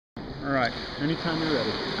All right, anytime you're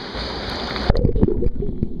ready.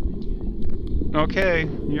 Okay,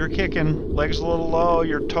 you're kicking. Legs a little low.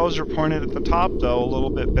 Your toes are pointed at the top, though, a little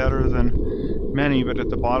bit better than many, but at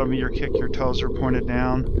the bottom of your kick, your toes are pointed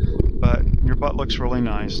down. But your butt looks really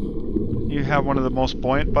nice. You have one of the most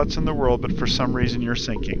buoyant butts in the world, but for some reason you're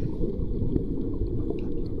sinking.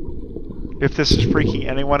 If this is freaking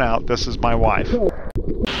anyone out, this is my wife.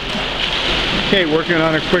 Okay, working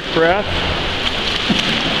on a quick breath.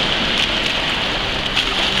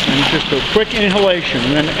 And just a quick inhalation,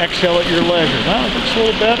 and then exhale at your leisure. Well, it looks a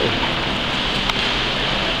little better.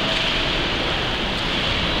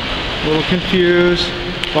 A little confused,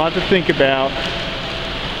 a lot to think about,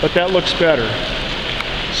 but that looks better.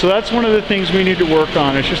 So that's one of the things we need to work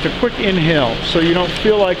on, is just a quick inhale, so you don't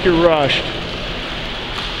feel like you're rushed.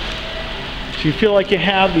 So you feel like you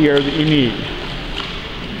have the air that you need.